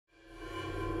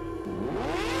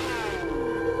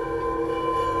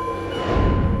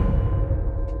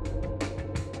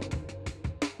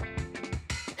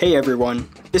Hey everyone,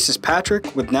 this is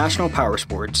Patrick with National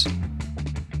Powersports.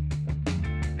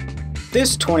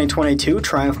 This 2022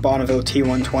 Triumph Bonneville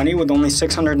T120 with only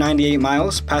 698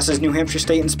 miles passes New Hampshire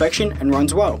State inspection and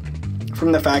runs well.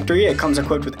 From the factory, it comes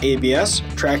equipped with ABS,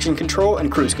 traction control,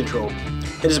 and cruise control.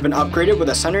 It has been upgraded with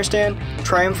a center stand,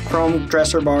 Triumph chrome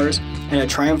dresser bars, and a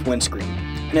Triumph windscreen.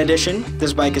 In addition,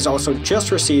 this bike has also just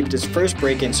received its first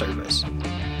break-in service.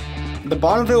 The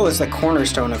Bonneville is the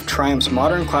cornerstone of Triumph's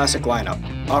modern classic lineup,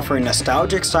 offering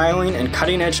nostalgic styling and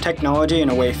cutting-edge technology in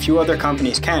a way few other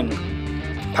companies can.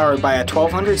 Powered by a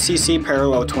 1200cc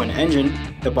parallel twin engine,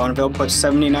 the Bonneville puts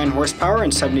 79 horsepower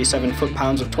and 77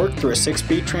 foot-pounds of torque through a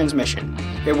 6-speed transmission.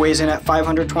 It weighs in at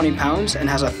 520 pounds and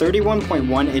has a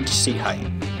 31.1-inch seat height.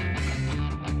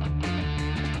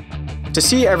 To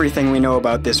see everything we know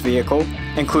about this vehicle,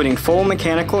 including full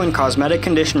mechanical and cosmetic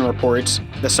condition reports,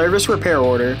 the service repair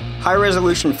order,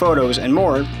 high-resolution photos, and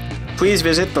more, please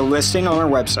visit the listing on our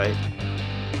website.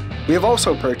 We have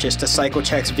also purchased a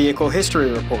CycleCheck's vehicle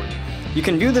history report. You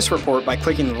can view this report by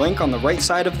clicking the link on the right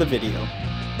side of the video.